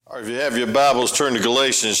If you have your Bibles, turn to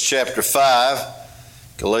Galatians chapter 5.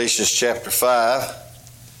 Galatians chapter 5.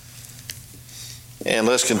 And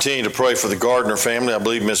let's continue to pray for the Gardner family. I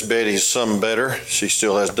believe Miss Betty's some better. She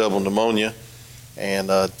still has double pneumonia. And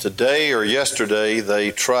today or yesterday,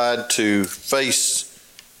 they tried to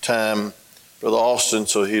FaceTime Brother Austin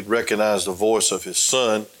so he'd recognize the voice of his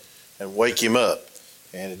son and wake him up.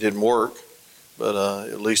 And it didn't work, but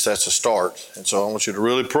at least that's a start. And so I want you to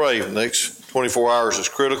really pray. The next 24 hours is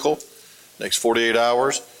critical. Next 48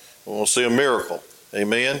 hours, we'll see a miracle.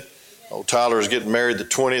 Amen. Old Tyler is getting married the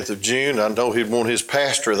 20th of June. I know he'd want his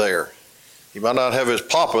pastor there. He might not have his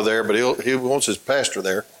papa there, but he wants his pastor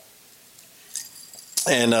there.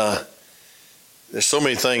 And there's so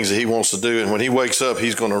many things that he wants to do. And when he wakes up,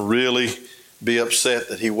 he's going to really be upset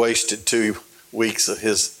that he wasted 2 weeks of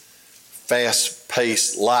his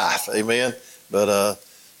fast-paced life. Amen. But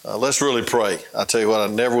let's really pray. I tell you what, I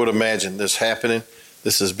never would imagine this happening.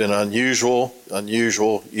 This has been an unusual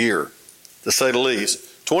year, to say the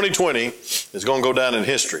least. 2020 is going to go down in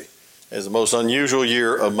history as the most unusual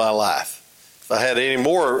year of my life. If I had any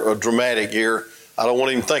more dramatic year, I don't want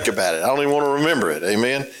to even think about it. I don't even want to remember it.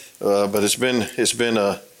 Amen. But it's been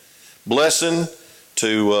a blessing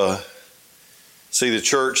to see the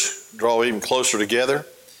church draw even closer together.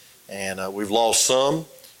 And we've lost some.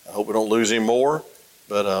 I hope we don't lose any more.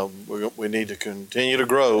 But we need to continue to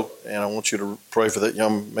grow, and I want you to pray for that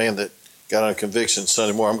young man that got on conviction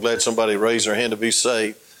Sunday morning. I'm glad somebody raised their hand to be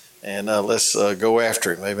saved, and let's go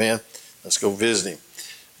after him. Amen. Let's go visit him.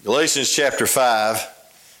 Galatians chapter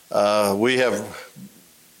 5. We have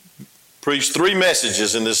preached 3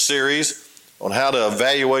 messages in this series on how to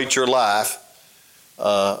evaluate your life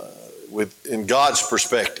in God's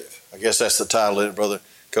perspective. I guess that's the title of it, Brother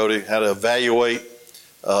Cody, how to evaluate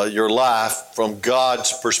your life from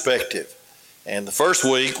God's perspective. And the first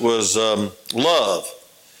week was love.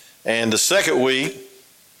 And the second week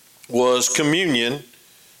was communion.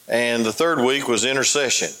 And the third week was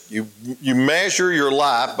intercession. You measure your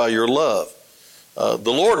life by your love. The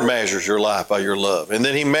Lord measures your life by your love. And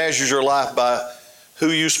then He measures your life by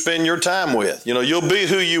who you spend your time with. You know, you'll be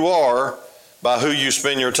who you are by who you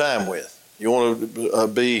spend your time with. You want to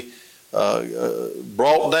be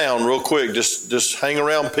brought down real quick. Just hang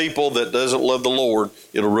around people that doesn't love the Lord,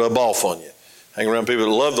 it'll rub off on you. Hang around people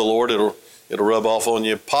that love the Lord, it'll rub off on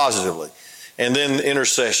you positively. And then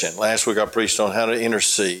intercession. Last week I preached on how to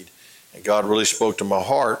intercede, and God really spoke to my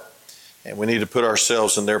heart, and we need to put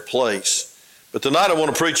ourselves in their place. But tonight I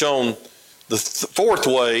want to preach on the fourth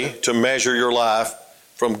way to measure your life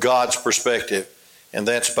from God's perspective, and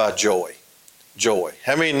that's by joy. Joy.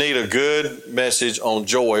 How many need a good message on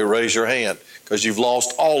joy? Raise your hand, because you've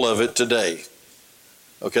lost all of it today.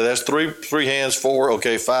 Okay, that's three hands, 4,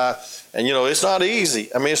 okay, 5. And you know, it's not easy.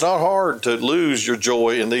 I mean, it's not hard to lose your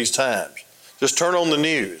joy in these times. Just turn on the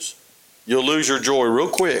news. You'll lose your joy real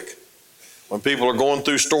quick. When people are going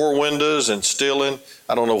through store windows and stealing,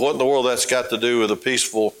 I don't know what in the world that's got to do with a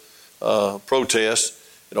peaceful protest.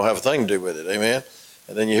 It don't have a thing to do with it, amen?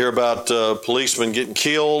 And then you hear about policemen getting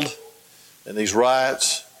killed and these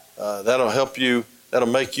riots. That'll help you, that'll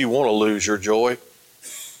make you want to lose your joy.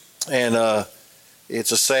 And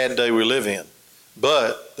it's a sad day we live in.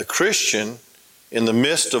 But the Christian, in the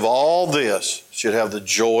midst of all this, should have the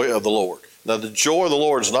joy of the Lord. Now, the joy of the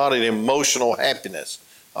Lord is not an emotional happiness.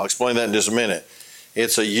 I'll explain that in just a minute.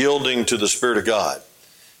 It's a yielding to the Spirit of God.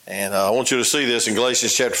 And I want you to see this in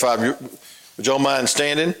Galatians chapter 5. Would y'all mind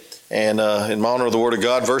standing? And in honor of the Word of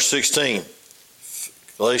God, verse 16.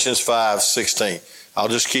 Galatians 5:16. I'll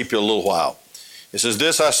just keep you a little while. It says,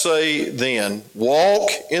 "This I say then,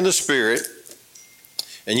 walk in the Spirit,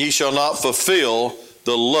 and ye shall not fulfill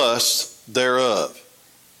the lust thereof."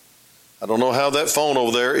 I don't know how that phone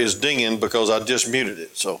over there is dinging because I just muted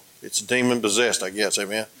it. So it's demon possessed, I guess.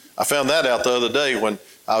 Amen. I found that out the other day when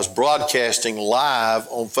I was broadcasting live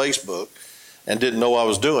on Facebook and didn't know I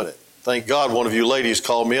was doing it. Thank God one of you ladies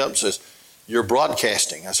called me up and says, "You're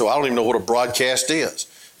broadcasting." I said, "I don't even know what a broadcast is."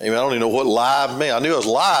 Amen. I don't even know what live meant. I knew I was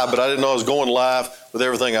live, but I didn't know I was going live with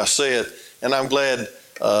everything I said. And I'm glad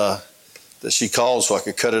that she called so I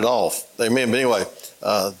could cut it off. Amen. But anyway,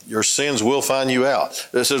 your sins will find you out.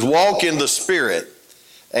 It says, "Walk in the Spirit,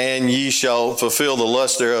 and ye shall fulfill the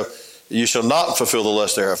lust thereof. You shall not fulfill the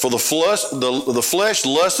lust thereof. For the flesh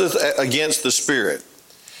lusteth against the Spirit,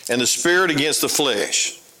 and the Spirit against the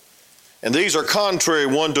flesh. And these are contrary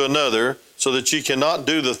one to another, so that ye cannot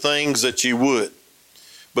do the things that ye would.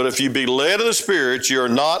 But if you be led of the Spirit, ye are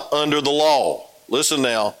not under the law." Listen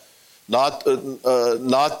now. Not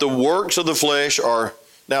the works of the flesh are,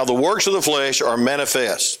 now the works of the flesh are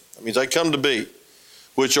manifest. That means they come to be,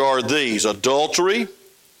 which are these: adultery,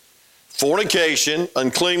 fornication,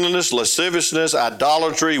 uncleanness, lasciviousness,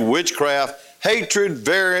 idolatry, witchcraft, hatred,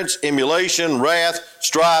 variance, emulation, wrath,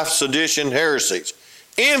 strife, sedition, heresies,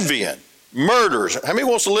 envying, murders. How many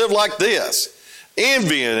wants to live like this?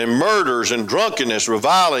 Envying and murders and drunkenness,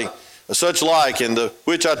 reviling, such like, and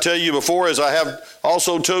which I tell you before, as I have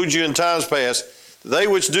also told you in times past, they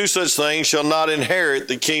which do such things shall not inherit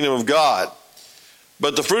the kingdom of God.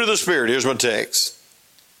 But the fruit of the Spirit, here's my text.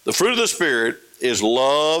 The fruit of the Spirit is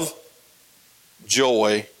love,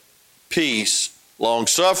 joy, peace,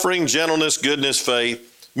 long-suffering, gentleness, goodness,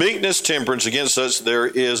 faith, meekness, temperance. Against such there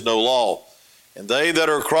is no law. And they that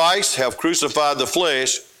are Christ have crucified the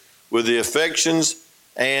flesh with the affections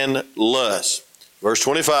and lusts. Verse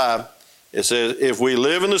 25, it says, if we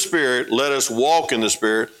live in the Spirit, let us walk in the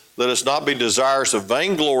Spirit. Let us not be desirous of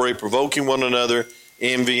vainglory, provoking one another,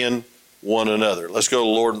 envying one another. Let's go to the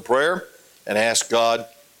Lord in prayer and ask God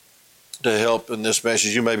to help in this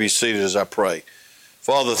message. You may be seated as I pray.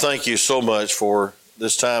 Father, thank you so much for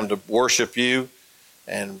this time to worship you.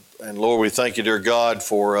 And Lord, we thank you, dear God,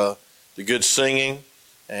 for the good singing.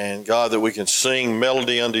 And God, that we can sing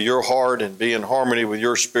melody unto your heart and be in harmony with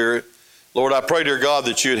your spirit. Lord, I pray, dear God,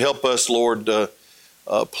 that you'd help us, Lord,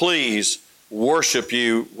 please worship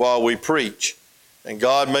you while we preach. And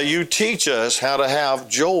God, may you teach us how to have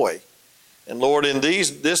joy. And Lord, in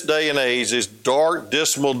this day and age, these dark,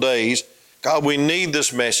 dismal days, God, we need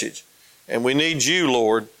this message. And we need you,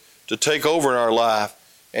 Lord, to take over in our life.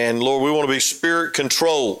 And Lord, we want to be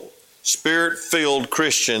spirit-controlled, spirit-filled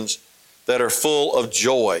Christians that are full of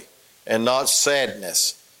joy and not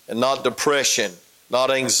sadness and not depression,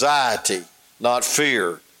 not anxiety, not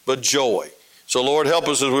fear, but joy. So Lord, help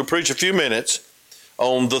us as we preach a few minutes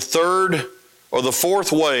on the third or the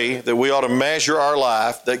fourth way that we ought to measure our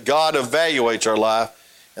life, that God evaluates our life,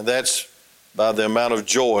 and that's by the amount of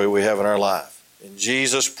joy we have in our life. In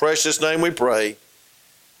Jesus' precious name we pray,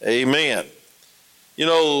 amen. You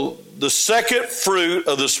know, the second fruit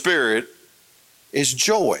of the Spirit is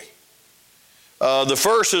joy. The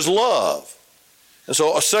first is love. And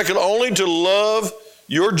so second only to love,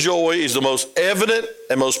 your joy is the most evident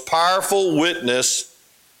and most powerful witness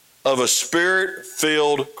of a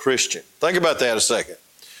spirit-filled Christian. Think about that a second.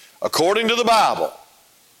 According to the Bible,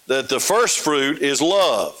 that the first fruit is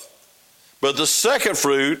love, but the second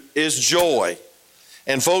fruit is joy.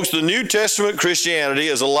 And folks, the New Testament Christianity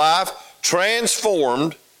is a life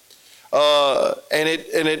transformed, and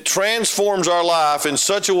it transforms our life in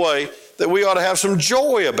such a way that we ought to have some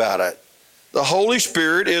joy about it. The Holy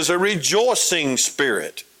Spirit is a rejoicing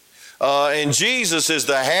spirit. And Jesus is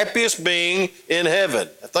the happiest being in heaven.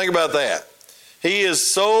 Think about that. He is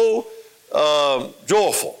so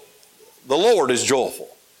joyful. The Lord is joyful.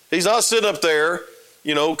 He's not sitting up there,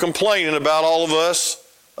 complaining about all of us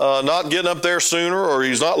not getting up there sooner, or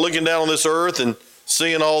he's not looking down on this earth and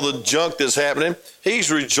seeing all the junk that's happening.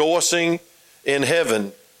 He's rejoicing in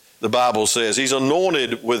heaven, the Bible says. He's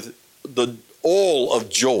anointed with the oil of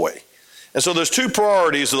joy. And so there's two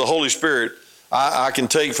priorities of the Holy Spirit I can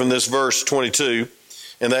take from this verse 22,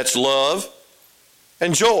 and that's love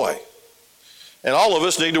and joy. And all of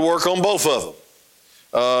us need to work on both of them.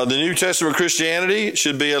 The New Testament Christianity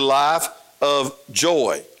should be a life of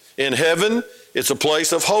joy. In heaven, it's a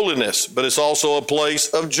place of holiness, but it's also a place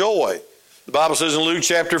of joy. The Bible says in Luke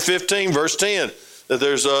chapter 15, verse 10, that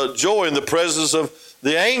there's joy in the presence of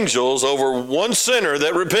the angels over one sinner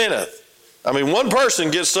that repenteth. I mean, one person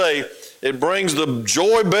gets saved, it brings the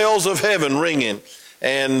joy bells of heaven ringing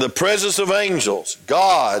and the presence of angels.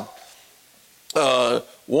 God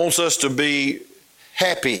wants us to be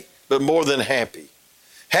happy, but more than happy.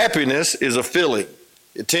 Happiness is a feeling.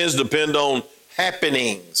 It tends to depend on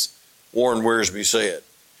happenings, Warren Wiersbe said.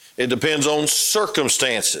 It depends on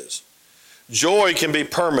circumstances. Joy can be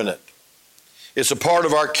permanent. It's a part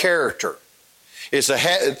of our character.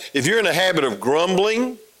 If you're in a habit of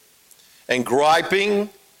grumbling and griping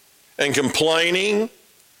and complaining,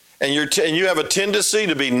 and you have a tendency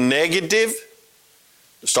to be negative,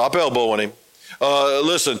 stop elbowing him.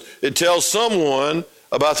 Listen, it tells someone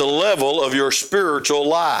about the level of your spiritual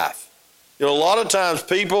life. A lot of times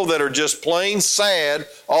people that are just plain sad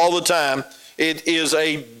all the time, it is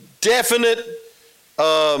a definite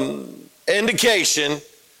indication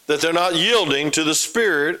that they're not yielding to the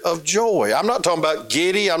spirit of joy. I'm not talking about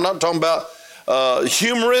giddy. I'm not talking about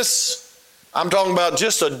humorous. I'm talking about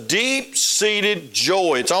just a deep-seated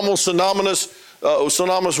joy. It's almost synonymous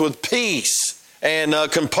with peace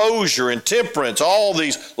and composure and temperance, all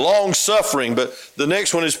these long-suffering. But the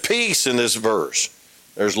next one is peace in this verse.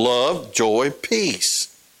 There's love, joy, peace.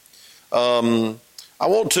 I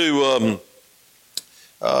want to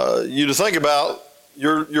you to think about,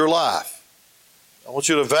 your life. I want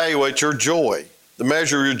you to evaluate your joy, the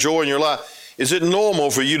measure of your joy in your life. Is it normal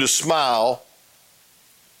for you to smile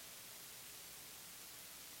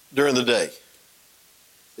during the day?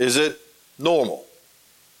 Is it normal?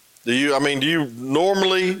 Do you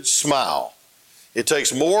normally smile? It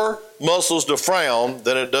takes more muscles to frown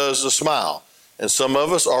than it does to smile. And some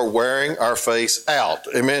of us are wearing our face out.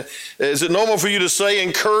 Amen. Is it normal for you to say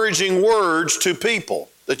encouraging words to people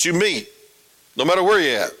that you meet, no matter where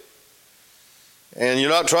you're at? And you're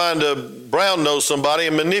not trying to brown nose somebody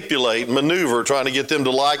and maneuver, trying to get them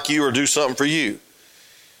to like you or do something for you.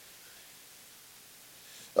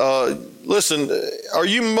 Listen, are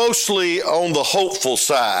you mostly on the hopeful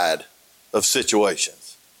side of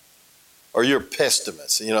situations? Or you're a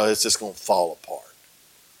pessimist? It's just going to fall apart.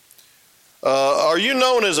 Are you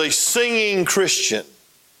known as a singing Christian?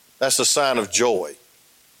 That's a sign of joy.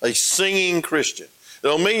 A singing Christian. It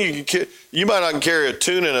don't mean you might not carry a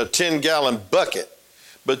tune in a 10-gallon bucket,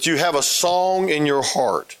 but you have a song in your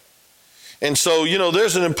heart. And so,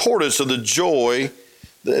 there's an importance of the joy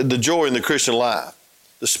in the Christian life.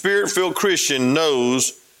 The Spirit-filled Christian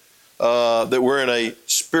knows that we're in a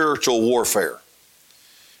spiritual warfare.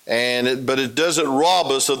 But it doesn't rob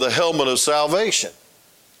us of the helmet of salvation.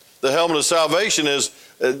 The helmet of salvation is,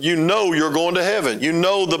 you're going to heaven. You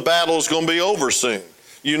know the battle's going to be over soon.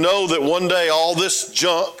 You know that one day all this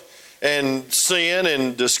junk and sin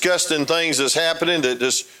and disgusting things that's happening that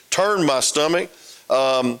just turned my stomach,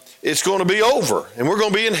 it's going to be over. And we're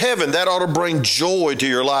going to be in heaven. That ought to bring joy to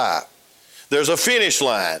your life. There's a finish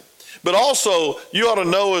line. But also, you ought to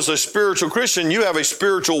know as a spiritual Christian, you have a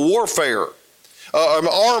spiritual warfare,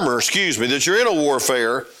 armor, that you're in a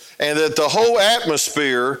warfare, and that the whole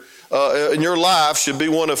atmosphere in your life should be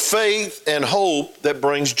one of faith and hope that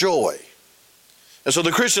brings joy. And so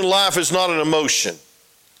the Christian life is not an emotion,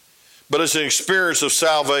 but it's an experience of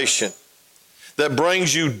salvation that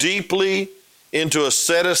brings you deeply into a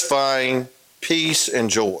satisfying peace and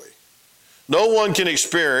joy. No one can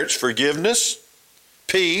experience forgiveness,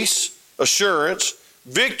 peace, assurance,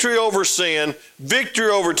 victory over sin, victory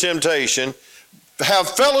over temptation, have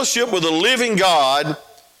fellowship with the living God,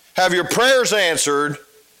 have your prayers answered,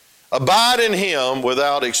 abide in Him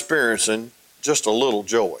without experiencing just a little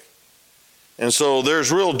joy. And so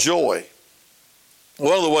there's real joy.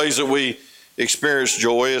 One of the ways that we experience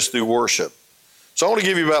joy is through worship. So I want to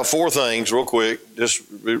give you about 4 things real quick, just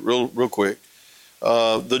real quick.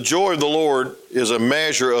 The joy of the Lord is a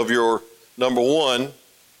measure of your, number 1,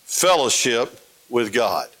 fellowship with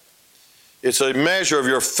God. It's a measure of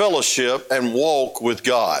your fellowship and walk with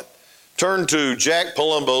God. Turn to Jack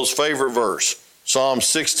Palumbo's favorite verse, Psalm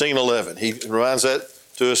 16:11. He reminds that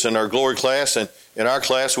to us in our glory class, and in our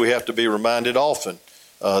class we have to be reminded often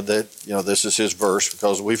that this is his verse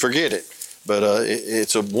because we forget it. But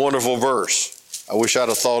it's a wonderful verse. I wish I'd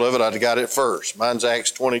have thought of it. I'd have got it first. Mine's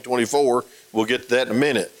Acts 20:24. We'll get to that in a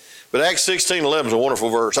minute. But Acts 16:11 is a wonderful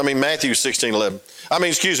verse. Matthew 16:11.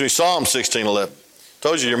 Psalm 16:11.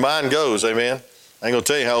 Told you your mind goes, amen. I ain't going to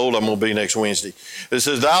tell you how old I'm going to be next Wednesday. It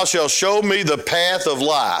says, thou shalt show me the path of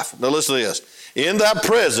life. Now listen to this. In thy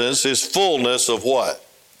presence is fullness of what?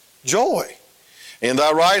 Joy. In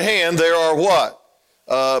thy right hand there are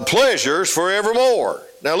what? Pleasures forevermore.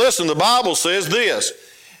 Now listen, the Bible says this.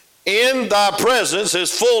 In thy presence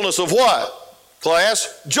is fullness of what?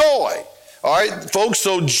 Class? Joy. All right, folks,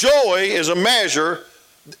 so joy is a measure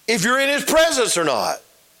if you're in His presence or not.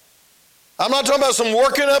 I'm not talking about some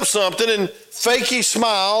working up something and fakey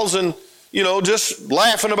smiles and, just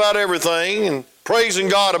laughing about everything and praising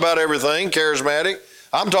God about everything, charismatic.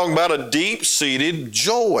 I'm talking about a deep-seated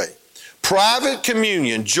joy. Private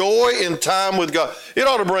communion, joy in time with God. It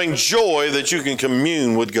ought to bring joy that you can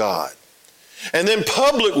commune with God. And then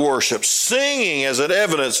public worship, singing as an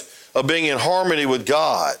evidence of being in harmony with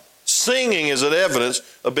God. Singing is an evidence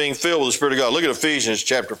of being filled with the Spirit of God. Look at Ephesians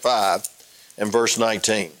chapter 5 and verse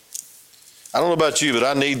 19. I don't know about you, but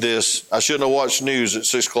I need this. I shouldn't have watched news at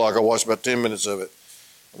 6 o'clock. I watched about 10 minutes of it.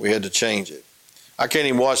 We had to change it. I can't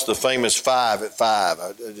even watch the famous 5 at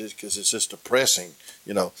 5 because it's just depressing,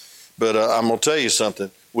 But I'm going to tell you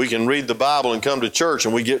something. We can read the Bible and come to church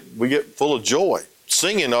and we get full of joy.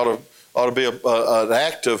 Singing ought to be an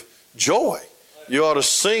act of joy. You ought to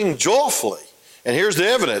sing joyfully. And here's the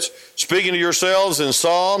evidence. Speaking to yourselves in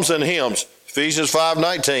psalms and hymns, Ephesians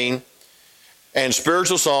 5:19, and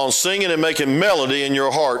spiritual songs, singing and making melody in your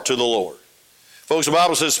heart to the Lord. Folks, the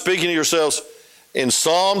Bible says, speaking to yourselves in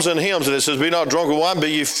psalms and hymns, and it says, be not drunk with wine,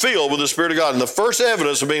 be ye filled with the Spirit of God. And the first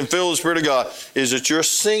evidence of being filled with the Spirit of God is that you're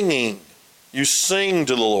singing. You sing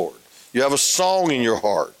to the Lord. You have a song in your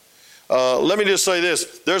heart. Let me just say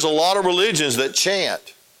this. There's a lot of religions that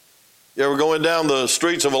chant. You ever going down the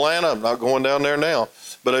streets of Atlanta? I'm not going down there now.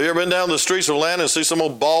 But have you ever been down the streets of Atlanta and see some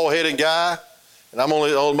old bald-headed guy? And I'm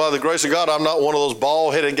only, by the grace of God, I'm not one of those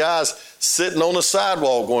bald-headed guys sitting on the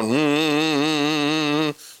sidewalk going,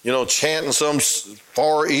 chanting some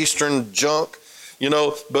Far Eastern junk,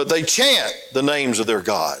 but they chant the names of their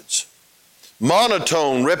gods.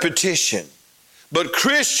 Monotone repetition. But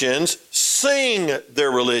Christians sing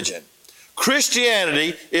their religion.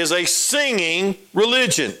 Christianity is a singing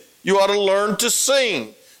religion. You ought to learn to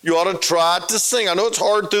sing. You ought to try to sing. I know it's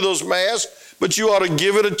hard through those masks, but you ought to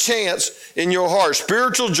give it a chance in your heart.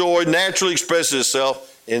 Spiritual joy naturally expresses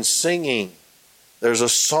itself in singing. There's a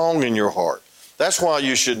song in your heart. That's why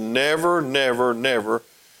you should never, never, never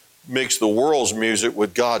mix the world's music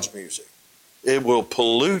with God's music. It will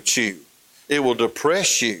pollute you. It will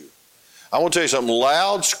depress you. I want to tell you something.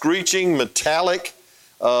 Loud, screeching, metallic,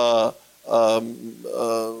 rock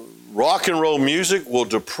and roll music will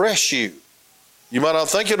depress you. You might not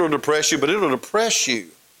think it'll depress you, but it'll depress you.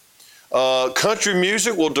 Country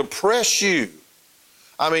music will depress you.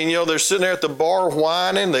 I mean, they're sitting there at the bar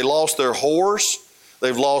whining. They lost their horse.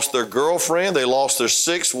 They've lost their girlfriend. They lost their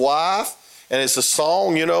sixth wife. And it's a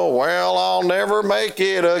song, well, I'll never make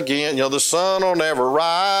it again. The sun will never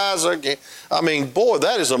rise again. I mean, boy,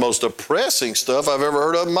 that is the most depressing stuff I've ever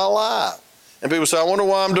heard of in my life. And people say, I wonder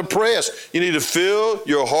why I'm depressed. You need to fill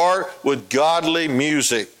your heart with godly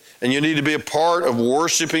music. And you need to be a part of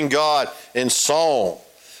worshiping God in song.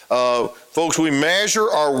 Folks, we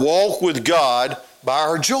measure our walk with God by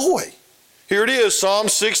our joy. Here it is, Psalm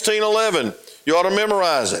 16:11. You ought to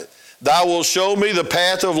memorize it. Thou wilt show me the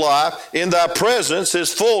path of life. In thy presence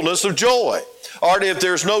is fullness of joy. All right, if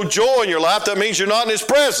there's no joy in your life, that means you're not in his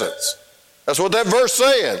presence. That's what that verse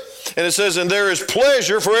said. And it says, and there is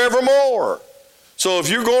pleasure forevermore. So if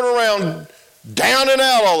you're going around down and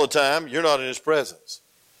out all the time, you're not in his presence.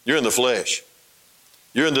 You're in the flesh.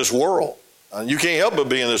 You're in this world. You can't help but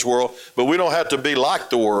be in this world, but we don't have to be like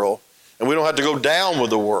the world, and we don't have to go down with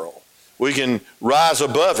the world. We can rise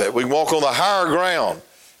above it. We can walk on the higher ground,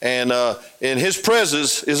 and in his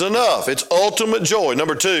presence is enough. It's ultimate joy.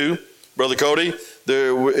 Number two, Brother Cody,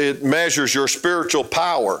 it measures your spiritual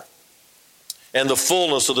power and the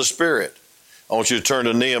fullness of the Spirit. I want you to turn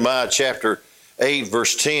to Nehemiah chapter 8,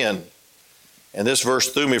 verse 10. And this verse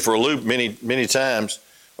threw me for a loop many times.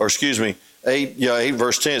 8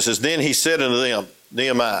 verse 10, it says, then he said unto them,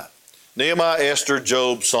 Nehemiah, Esther,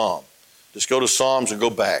 Job, Psalm. Just go to Psalms and go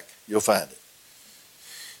back. You'll find it.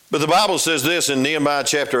 But the Bible says this in Nehemiah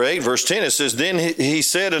chapter 8, verse 10. It says, then he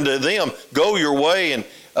said unto them, go your way and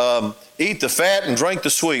eat the fat and drink the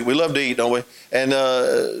sweet. We love to eat, don't we?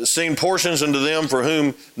 And sing portions unto them for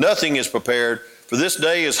whom nothing is prepared. For this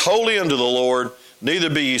day is holy unto the Lord. Neither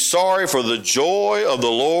be ye sorry, for the joy of the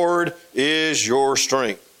Lord is your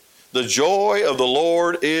strength. The joy of the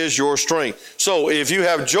Lord is your strength. So if you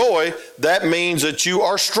have joy, that means that you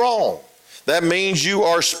are strong. That means you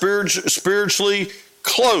are spiritually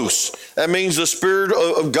close. That means the Spirit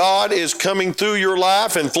of God is coming through your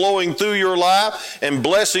life and flowing through your life and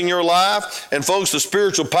blessing your life. And folks, the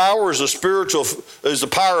spiritual power is the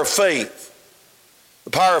power of faith.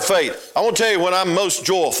 The power of faith. I want to tell you when I'm most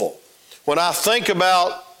joyful, when I think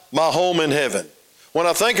about my home in heaven, when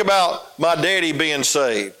I think about my daddy being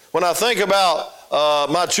saved, when I think about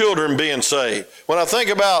my children being saved, when I think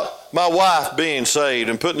about my wife being saved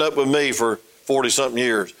and putting up with me for 40-something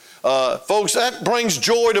years, folks, that brings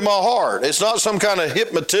joy to my heart. It's not some kind of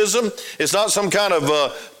hypnotism. It's not some kind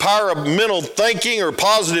of power of mental thinking or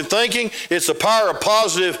positive thinking. It's the power of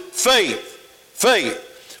positive faith. Faith.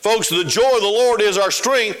 Folks, the joy of the Lord is our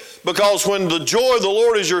strength, because when the joy of the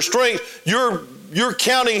Lord is your strength, you're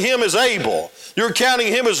counting him as able. You're counting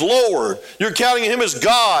him as Lord. You're counting him as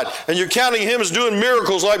God. And you're counting him as doing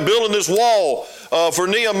miracles like building this wall for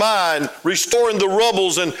Nehemiah and restoring the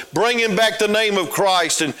rubbles and bringing back the name of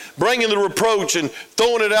Christ and bringing the reproach and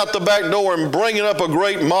throwing it out the back door and bringing up a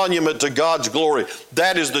great monument to God's glory.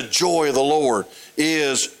 That is the joy of the Lord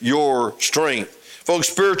is your strength. Folks,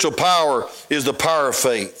 spiritual power is the power of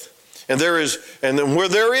faith. And then where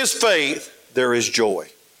there is faith, there is joy.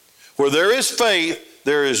 Where there is faith,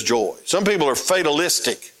 there is joy. Some people are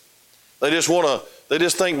fatalistic. They just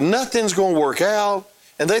think nothing's going to work out,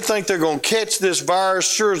 and they think they're going to catch this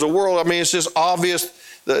virus. Sure as the world. I mean, it's just obvious.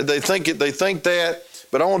 They think that.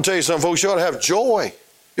 But I want to tell you something, folks. You ought to have joy.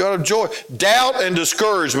 You ought to have joy. Doubt and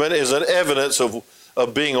discouragement is an evidence of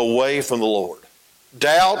being away from the Lord.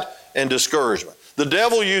 Doubt and discouragement. The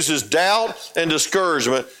devil uses doubt and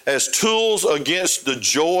discouragement as tools against the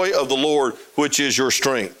joy of the Lord, which is your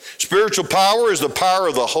strength. Spiritual power is the power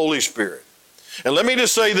of the Holy Spirit. And let me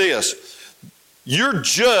just say this. You're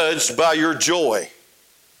judged by your joy.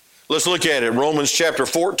 Let's look at it. Romans chapter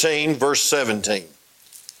 14, verse 17.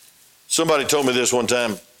 Somebody told me this one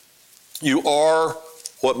time. You are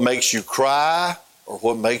what makes you cry or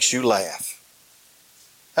what makes you laugh.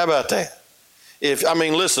 How about that?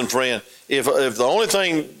 Listen, friend, if the only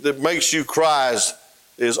thing that makes you cry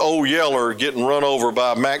is old Yeller getting run over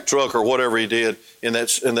by a Mack truck or whatever he did in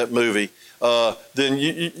that movie, then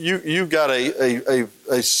you got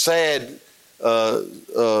a sad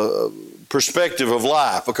perspective of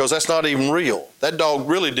life, because that's not even real. That dog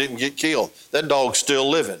really didn't get killed. That dog's still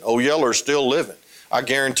living. Old Yeller's still living. I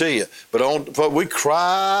guarantee you. But we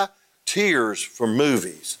cry tears for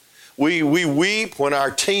movies. We weep when our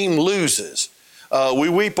team loses. We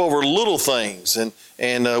weep over little things, and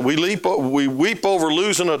we weep over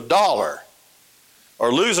losing $1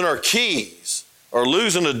 or losing our keys or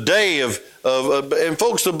losing a day of and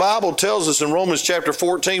folks, the Bible tells us in Romans chapter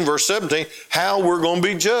 14, verse 17, how we're going to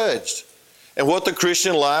be judged and what the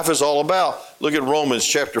Christian life is all about. Look at Romans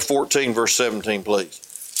chapter 14, verse 17, please.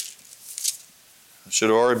 I should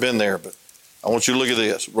have already been there, but I want you to look at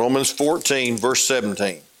this. Romans 14, verse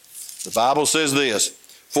 17. The Bible says this,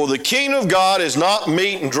 for the kingdom of God is not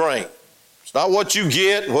meat and drink. It's not what you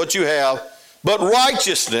get and what you have, but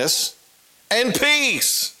righteousness and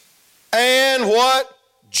peace and what?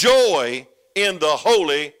 Joy in the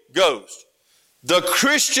Holy Ghost. The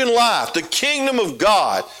Christian life, the kingdom of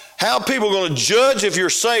God, how people are going to judge if you're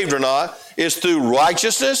saved or not is through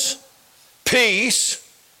righteousness, peace,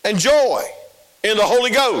 and joy in the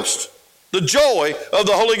Holy Ghost. The joy of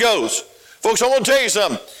the Holy Ghost. Folks, I want to tell you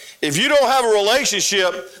something. If you don't have a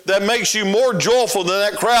relationship that makes you more joyful than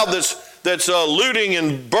that crowd that's looting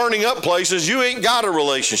and burning up places, you ain't got a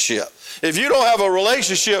relationship. If you don't have a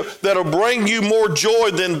relationship that'll bring you more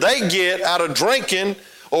joy than they get out of drinking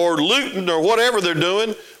or looting or whatever they're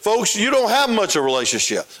doing, folks, you don't have much of a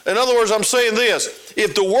relationship. In other words, I'm saying this,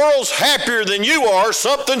 if the world's happier than you are,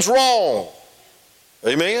 something's wrong.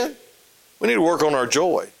 Amen? We need to work on our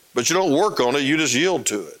joy, but you don't work on it, you just yield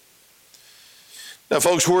to it. Now,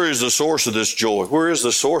 folks, where is the source of this joy? Where is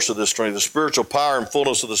the source of this strength? The spiritual power and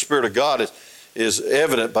fullness of the Spirit of God is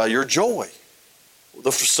evident by your joy.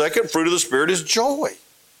 The second fruit of the Spirit is joy.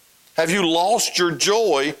 Have you lost your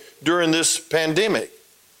joy during this pandemic?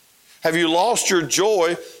 Have you lost your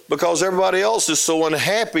joy because everybody else is so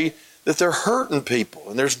unhappy that they're hurting people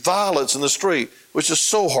and there's violence in the street, which is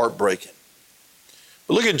so heartbreaking?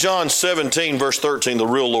 But look at John 17, verse 13, the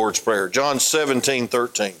real Lord's Prayer. John 17,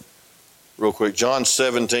 13. Real quick, John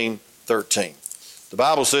 17, 13. The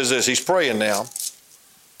Bible says this. He's praying now.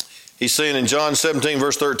 He's saying in John 17,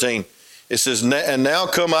 verse 13, it says, and now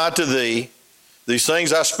come I to thee, these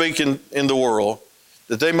things I speak in the world,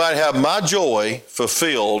 that they might have my joy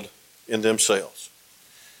fulfilled in themselves.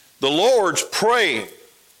 The Lord's praying,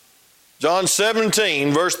 John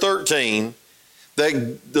 17, verse 13,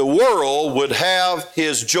 that the world would have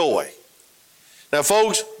his joy. Now,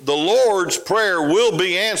 folks, the Lord's prayer will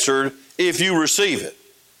be answered if you receive it.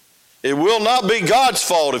 It will not be God's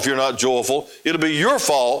fault if you're not joyful. It'll be your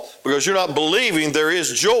fault because you're not believing there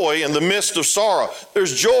is joy in the midst of sorrow.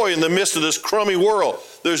 There's joy in the midst of this crummy world.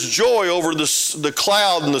 There's joy over the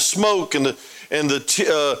cloud and the smoke and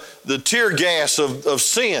the tear gas of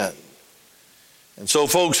sin. And so,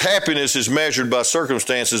 folks, happiness is measured by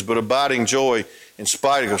circumstances, but abiding joy in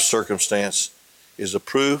spite of circumstance is a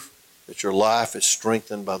proof that your life is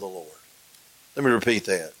strengthened by the Lord. Let me repeat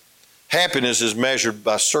that. Happiness is measured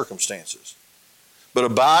by circumstances, but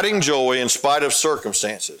abiding joy in spite of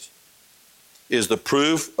circumstances is the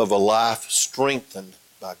proof of a life strengthened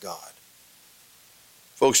by God.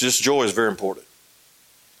 Folks, this joy is very important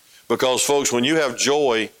because, folks, when you have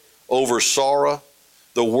joy over sorrow,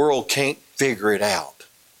 the world can't figure it out.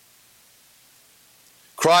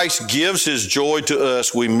 Christ gives his joy to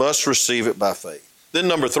us. We must receive it by faith. Then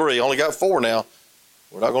number 3, only got 4 now.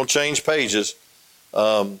 We're not going to change pages.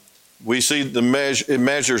 We see it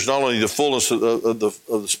measures not only the fullness of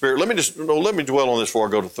the Spirit. Let me dwell on this before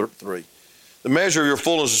I go to 3. The measure of your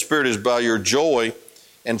fullness of Spirit is by your joy.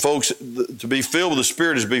 And folks, to be filled with the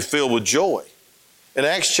Spirit is to be filled with joy. In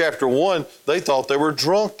Acts chapter 1, they thought they were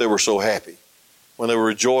drunk. They were so happy when they were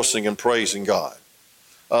rejoicing and praising God.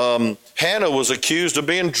 Hannah was accused of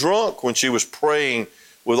being drunk when she was praying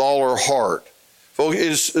with all her heart. Folks,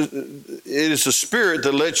 it is the Spirit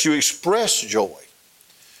that lets you express joy.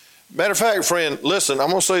 Matter of fact, friend, listen, I'm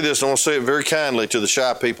going to say this, and I'm going to say it very kindly to the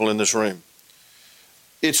shy people in this room.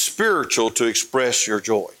 it's spiritual to express your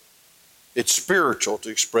joy. It's spiritual to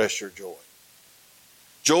express your joy.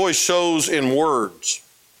 Joy shows in words.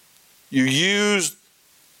 You use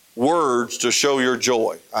words to show your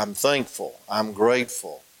joy. I'm thankful. I'm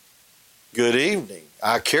grateful. Good evening.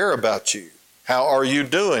 I care about you. How are you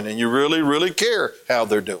doing? And you really, really care how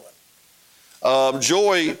they're doing.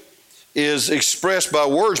 Joy is expressed by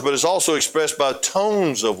words, but it's also expressed by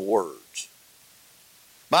tones of words.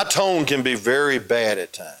 My tone can be very bad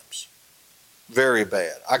at times. Very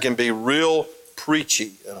bad. I can be real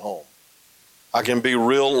preachy at home. I can be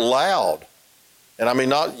real loud. And I mean,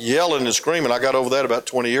 not yelling and screaming. I got over that about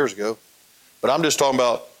 20 years ago. But I'm just talking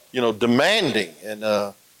about, demanding and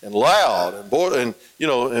loud.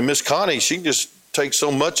 And Miss Connie, she can just take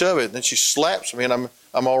so much of it. And then she slaps me and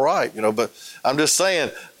I'm all right, But I'm just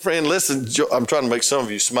saying, friend, listen, I'm trying to make some of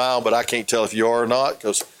you smile, but I can't tell if you are or not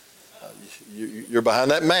because you're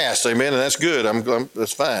behind that mask, amen, and that's good.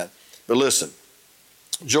 That's fine. But listen,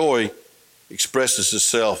 joy expresses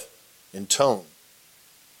itself in tone.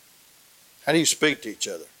 How do you speak to each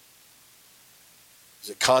other? Is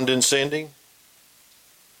it condescending?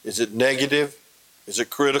 Is it negative? Is it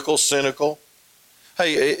critical, cynical?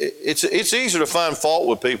 Hey, it's easier to find fault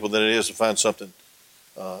with people than it is to find something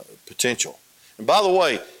potential. And by the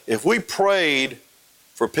way, if we prayed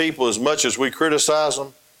for people as much as we criticize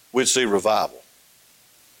them, we'd see revival.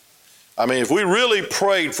 I mean, if we really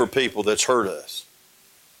prayed for people that's hurt us,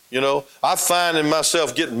 I find in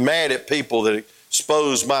myself getting mad at people that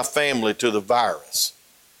expose my family to the virus.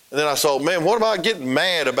 And then I thought, man, what am I getting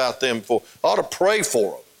mad about them for? I ought to pray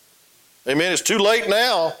for them. Amen. It's too late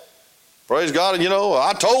now. Praise God. And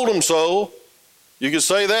I told them so. You can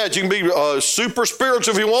say that. You can be super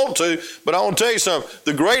spiritual if you want to. But I want to tell you something.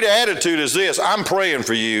 The great attitude is this. I'm praying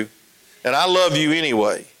for you, and I love you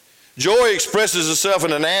anyway. Joy expresses itself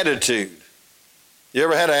in an attitude. You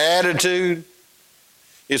ever had an attitude?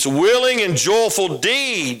 It's willing and joyful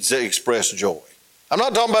deeds that express joy. I'm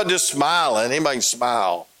not talking about just smiling. Anybody can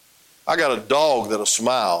smile. I got a dog that'll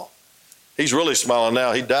smile. He's really smiling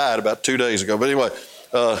now. He died about 2 days ago. But anyway,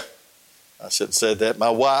 I shouldn't have said that. My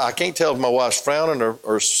wife, I can't tell if my wife's frowning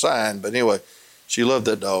or sighing, but anyway, she loved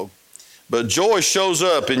that dog. But joy shows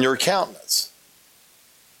up in your countenance.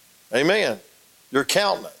 Amen. Your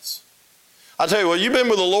countenance. I tell you what, you've been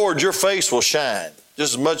with the Lord, your face will shine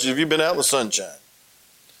just as much as if you've been out in the sunshine.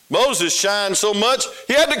 Moses shined so much,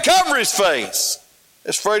 he had to cover his face.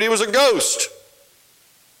 He's afraid he was a ghost.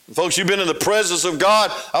 And folks, you've been in the presence of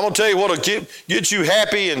God. I'm going to tell you what will get you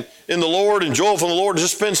happy in the Lord and joyful in the Lord.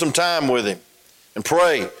 Just spend some time with Him and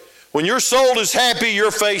pray. When your soul is happy,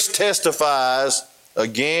 your face testifies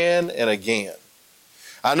again and again.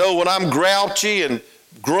 I know when I'm grouchy and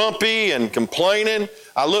grumpy and complaining,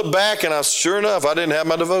 I look back and sure enough, I didn't have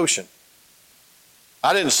my devotion.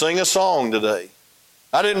 I didn't sing a song today.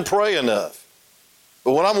 I didn't pray enough.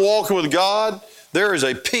 But when I'm walking with God, there is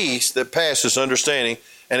a peace that passes understanding,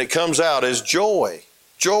 and it comes out as joy.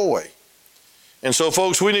 Joy. And so,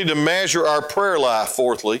 folks, we need to measure our prayer life,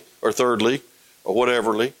 fourthly, or thirdly, or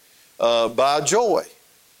whateverly, by joy.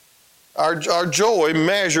 Our joy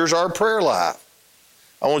measures our prayer life.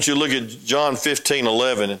 I want you to look at John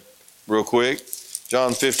 15:11 real quick.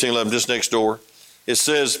 John 15:11, just next door. It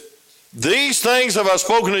says, "These things have I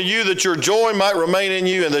spoken to you, that your joy might remain in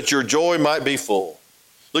you, and that your joy might be full."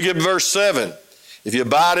 Look at verse 7. "If you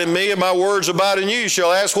abide in me, and my words abide in you, you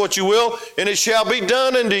shall ask what you will, and it shall be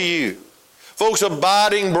done unto you." Folks,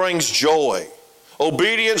 abiding brings joy.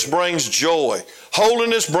 Obedience brings joy.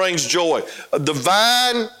 Holiness brings joy. The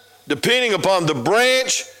vine, depending upon the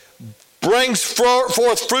branch, brings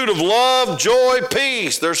forth fruit of love, joy,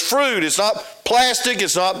 peace. There's fruit. It's not plastic.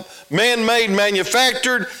 It's not man-made,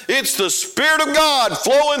 manufactured. It's the Spirit of God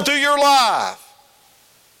flowing through your life.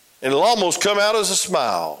 And it'll almost come out as a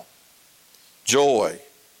smile. Joy.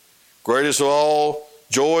 Greatest of all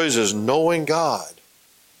joys is knowing God,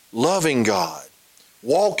 loving God,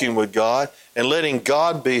 walking with God, and letting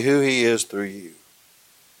God be who He is through you.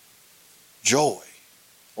 Joy.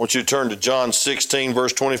 I want you to turn to John 16,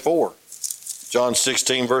 verse 24. John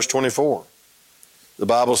 16, verse 24. The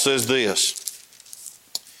Bible says this,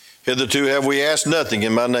 "Hitherto have we asked nothing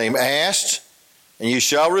in my name. Ask, and you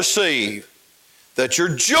shall receive, that your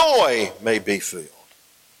joy may be filled."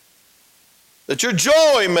 That your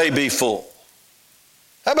joy may be full.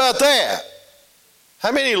 How about that?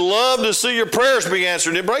 How many love to see your prayers be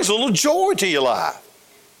answered? It brings a little joy to your life.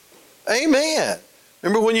 Amen.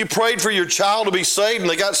 Remember when you prayed for your child to be saved and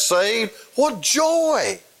they got saved? What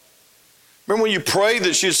joy. Remember when you prayed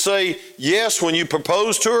that she'd say yes when you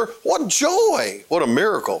proposed to her? What joy. What a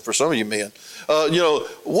miracle for some of you men.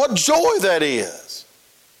 What joy that is.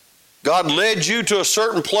 God led you to a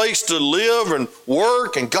certain place to live and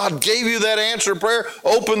work, and God gave you that answer prayer,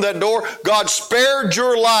 opened that door. God spared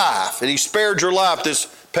your life, and He spared your life this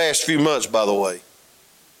past few months, by the way.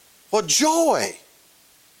 What joy!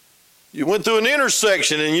 You went through an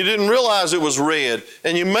intersection and you didn't realize it was red,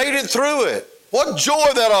 and you made it through it. What joy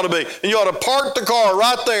that ought to be. And you ought to park the car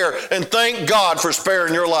right there and thank God for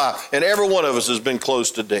sparing your life. And every one of us has been close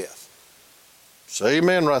to death. Say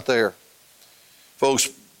amen right there. Folks,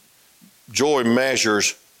 joy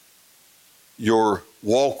measures your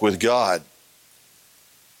walk with God.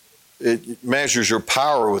 It measures your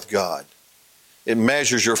power with God. It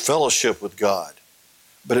measures your fellowship with God.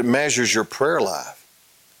 But it measures your prayer life.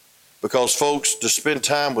 Because, folks, to spend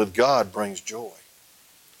time with God brings joy,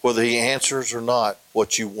 whether He answers or not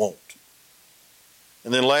what you want.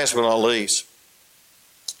 And then last but not least,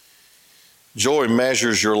 joy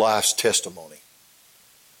measures your life's testimony.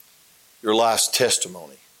 Your life's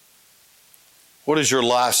testimony. What is your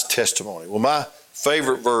life's testimony? Well, my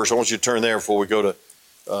favorite verse, I want you to turn there before we go to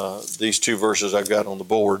these two verses I've got on the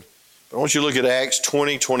board. But I want you to look at Acts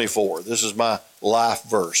 20:24. This is my life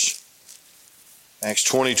verse. Acts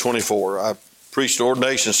 20:24. I preached an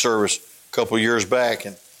ordination service a couple of years back,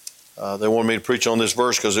 and they wanted me to preach on this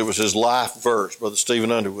verse because it was his life verse. Brother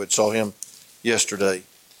Stephen Underwood, saw him yesterday.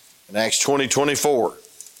 In Acts 20:24,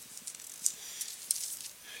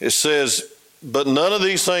 it says, "But none of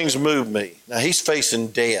these things move me." Now, he's facing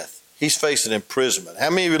death. He's facing imprisonment. How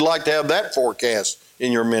many of you would like to have that forecast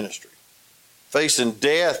in your ministry? Facing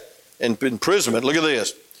death and imprisonment. Look at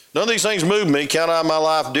this. "None of these things move me. Count I my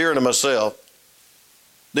life dear unto myself.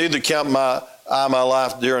 Neither count I my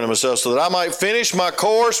life dear unto myself, so that I might finish my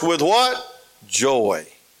course with" what? Joy.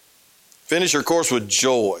 Finish your course with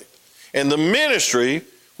joy. "And the ministry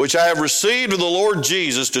which I have received of the Lord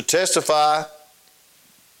Jesus to testify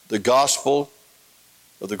the gospel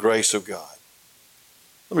of the grace of God."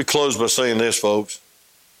 Let me close by saying this, folks.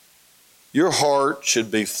 Your heart should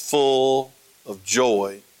be full of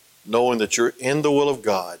joy, knowing that you're in the will of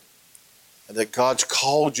God and that God's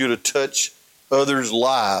called you to touch others'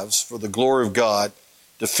 lives for the glory of God,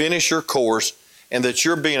 to finish your course, and that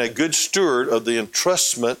you're being a good steward of the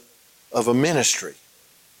entrustment of a ministry.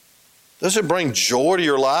 Does it bring joy to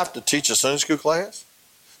your life to teach a Sunday school class?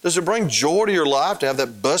 Does it bring joy to your life to have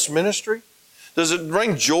that bus ministry? Does it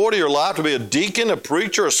bring joy to your life to be a deacon, a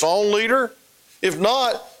preacher, a song leader? If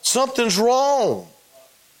not, something's wrong.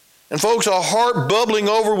 And folks, a heart bubbling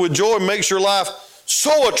over with joy makes your life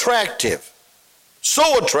so attractive.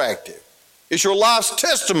 So attractive. It's your life's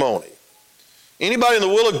testimony. Anybody in the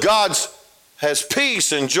will of God has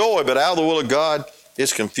peace and joy, but out of the will of God,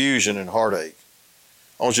 it's confusion and heartache.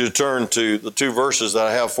 I want you to turn to the two verses that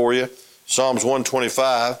I have for you. Psalms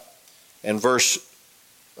 125 and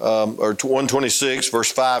 126,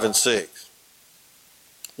 verse 5 and 6.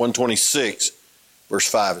 126, verse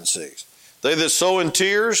 5 and 6. "They that sow in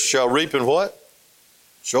tears shall reap in" what?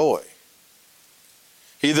 Joy.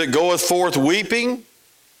 "He that goeth forth weeping,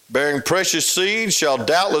 bearing precious seed, shall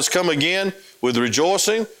doubtless come again with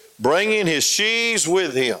rejoicing, bringing his sheaves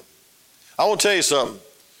with him." I want to tell you something.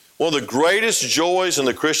 One of the greatest joys in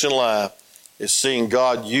the Christian life is seeing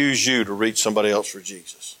God use you to reach somebody else for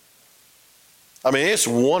Jesus. I mean, it's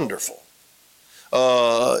wonderful.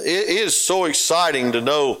 It is so exciting to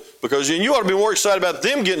know, because you ought to be more excited about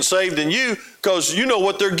them getting saved than you, because you know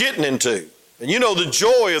what they're getting into. And you know the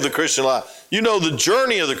joy of the Christian life. You know the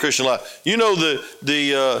journey of the Christian life. You know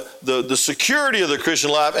the security of the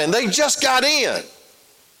Christian life, and they just got in.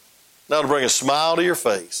 Now to bring a smile to your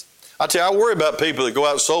face. I tell you, I worry about people that go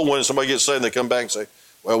out soul winning, somebody gets saved, and they come back and say,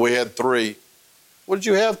 "Well, we had 3. What did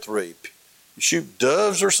you have 3? You shoot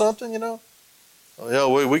doves or something, you know? "Oh, yeah,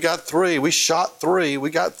 we got 3. We shot 3. We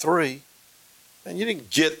got 3. And you didn't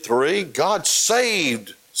get 3. God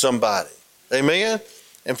saved somebody. Amen?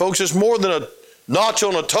 And folks, it's more than a notch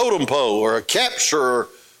on a totem pole or a capture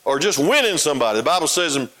or just winning somebody. The Bible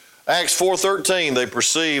says in Acts 4:13, they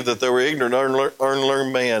perceived that they were ignorant,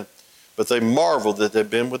 unlearned men, but they marveled that they'd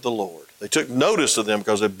been with the Lord. They took notice of them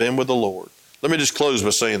because they'd been with the Lord. Let me just close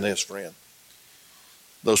by saying this, friend.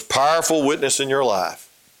 The most powerful witness in your life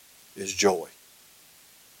is joy.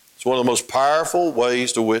 It's one of the most powerful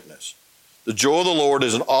ways to witness. The joy of the Lord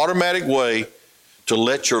is an automatic way to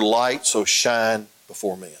let your light so shine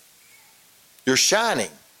before men. You're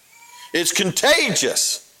shining. It's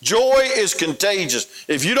contagious. Joy is contagious.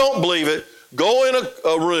 If you don't believe it, go in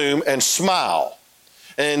a room and smile.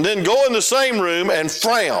 And then go in the same room and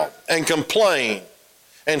frown and complain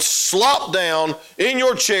and slop down in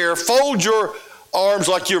your chair, fold your arms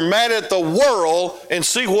like you're mad at the world, and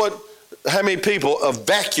see how many people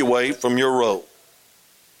evacuate from your row.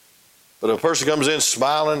 But if a person comes in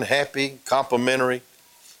smiling, happy, complimentary,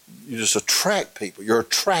 you just attract people. You're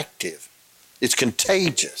attractive. It's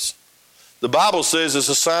contagious. The Bible says it's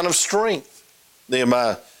a sign of strength.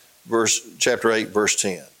 Nehemiah chapter 8, verse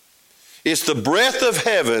 10. It's the breath of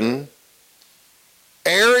heaven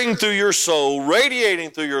airing through your soul,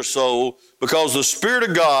 radiating through your soul, because the Spirit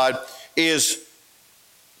of God is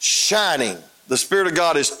shining. The Spirit of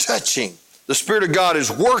God is touching. The Spirit of God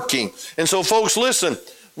is working. And so, folks, listen,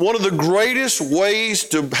 one of the greatest ways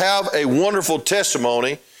to have a wonderful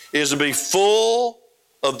testimony is to be full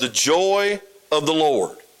of the joy of the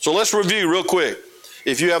Lord. So let's review real quick.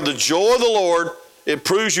 If you have the joy of the Lord, it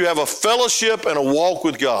proves you have a fellowship and a walk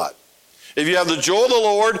with God. If you have the joy of the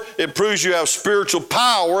Lord, it proves you have spiritual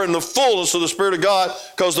power and the fullness of the Spirit of God,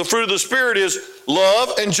 because the fruit of the Spirit is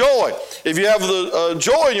love and joy. If you have the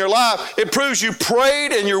joy in your life, it proves you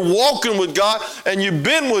prayed and you're walking with God and you've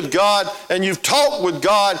been with God and you've talked with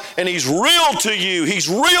God and He's real to you. He's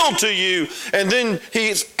real to you. And then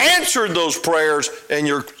He's answered those prayers and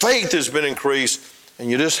your faith has been increased and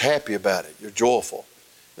you're just happy about it. You're joyful.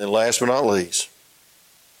 And last but not least,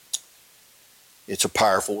 it's a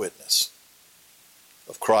powerful witness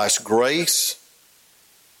of Christ's grace,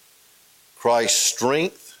 Christ's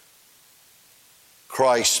strength,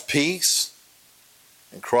 Christ's peace,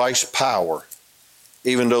 and Christ's power,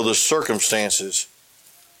 even though the circumstances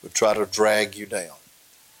would try to drag you down.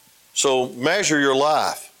 So measure your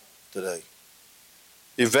life today.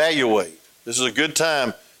 Evaluate. This is a good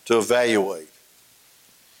time to evaluate.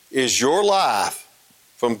 Is your life,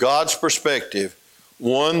 from God's perspective,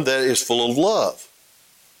 one that is full of love?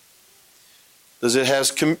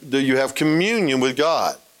 Do you have communion with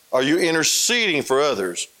God? Are you interceding for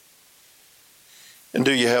others? And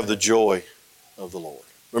do you have the joy of the Lord?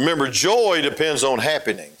 Remember, joy depends on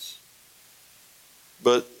happenings.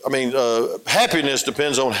 Happiness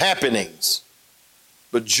depends on happenings.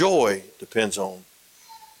 But joy depends on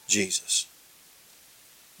Jesus.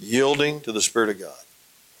 Yielding to the Spirit of God.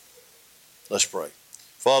 Let's pray.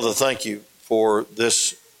 Father, thank you for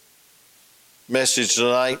this message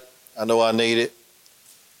tonight. I know I need it.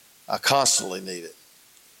 I constantly need it.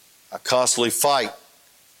 I constantly fight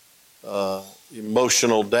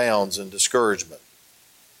emotional downs and discouragement.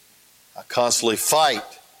 I constantly fight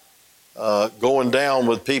going down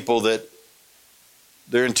with people that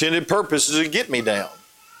their intended purpose is to get me down.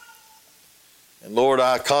 And Lord,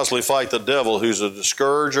 I constantly fight the devil, who's a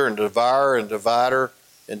discourager and devourer and divider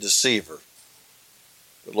and deceiver.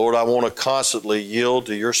 But Lord, I want to constantly yield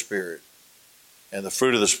to your Spirit. And the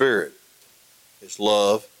fruit of the Spirit is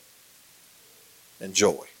love and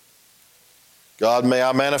joy. God, may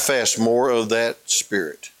I manifest more of that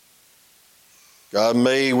Spirit. God,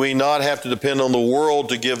 may we not have to depend on the world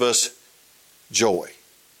to give us joy.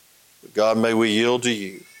 But God, may we yield to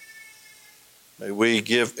you. May we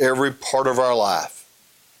give every part of our life,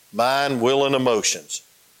 mind, will, and emotions,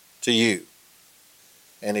 to you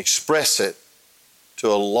and express it to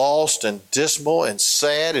a lost and dismal and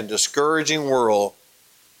sad and discouraging world,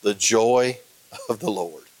 the joy of the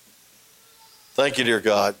Lord. Thank you, dear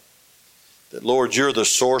God, that, Lord, you're the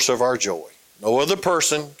source of our joy. No other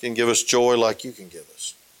person can give us joy like you can give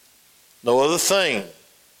us. No other thing,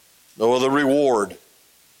 no other reward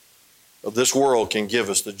of this world can give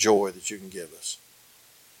us the joy that you can give us.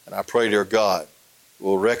 And I pray, dear God,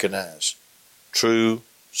 we'll recognize true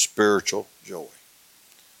spiritual joy.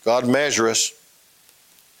 God, measure us.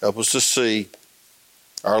 Help us to see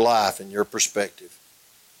our life in your perspective.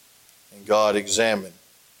 And God, examine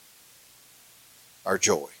our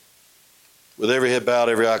joy. With every head bowed,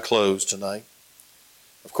 every eye closed tonight.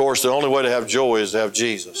 Of course, the only way to have joy is to have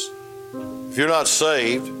Jesus. If you're not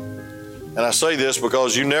saved, and I say this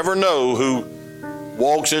because you never know who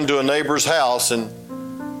walks into a neighbor's house and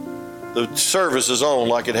the service is on,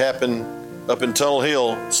 like it happened up in Tunnel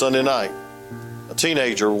Hill Sunday night. A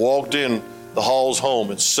teenager walked in the Hall's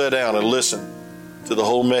home and sat down and listened to the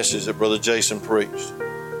whole message that Brother Jason preached.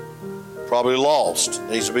 Probably lost,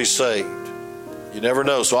 needs to be saved. You never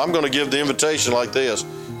know. So I'm going to give the invitation like this.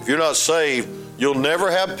 If you're not saved, you'll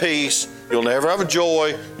never have peace. You'll never have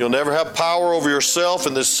joy. You'll never have power over yourself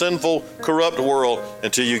in this sinful, corrupt world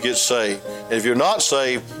until you get saved. And if you're not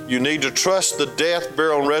saved, you need to trust the death,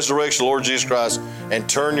 burial, and resurrection of Lord Jesus Christ and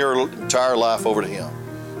turn your entire life over to Him.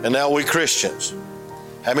 And now we Christians,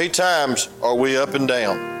 how many times are we up and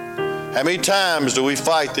down? How many times do we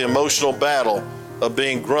fight the emotional battle of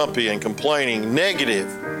being grumpy and complaining, negative,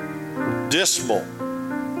 dismal,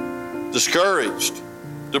 discouraged,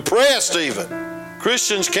 depressed even?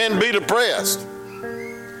 Christians can be depressed.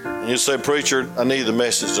 And you say, preacher, I need the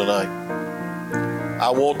message tonight.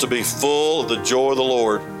 I want to be full of the joy of the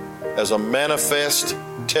Lord as a manifest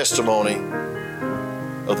testimony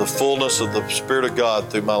of the fullness of the Spirit of God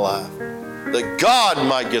through my life, that God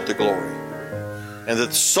might get the glory and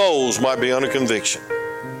that souls might be under conviction.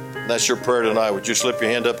 And that's your prayer tonight. Would you slip your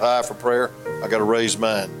hand up high for prayer? I got to raise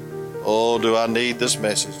mine. Oh, do I need this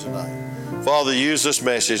message tonight? Father, use this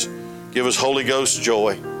message. Give us Holy Ghost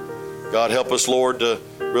joy. God, help us, Lord, to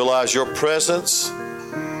realize your presence.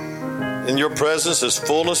 In your presence is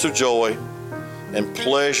fullness of joy and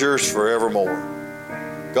pleasures forevermore.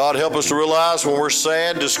 God, help us to realize when we're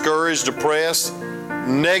sad, discouraged, depressed,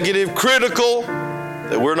 negative, critical,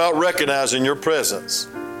 that we're not recognizing your presence.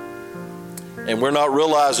 And we're not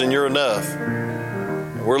realizing you're enough.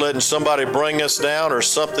 And we're letting somebody bring us down, or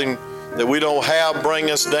something that we don't have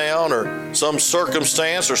bring us down, or some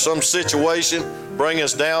circumstance or some situation bring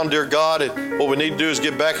us down, dear God. And what we need to do is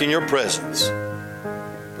get back in your presence,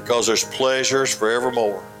 because there's pleasures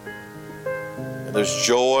forevermore. And there's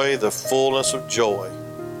joy, the fullness of joy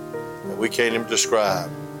that we can't even describe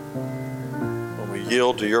when we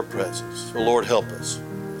yield to your presence. So Lord, help us.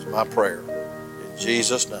 It's my prayer. In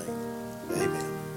Jesus' name, amen.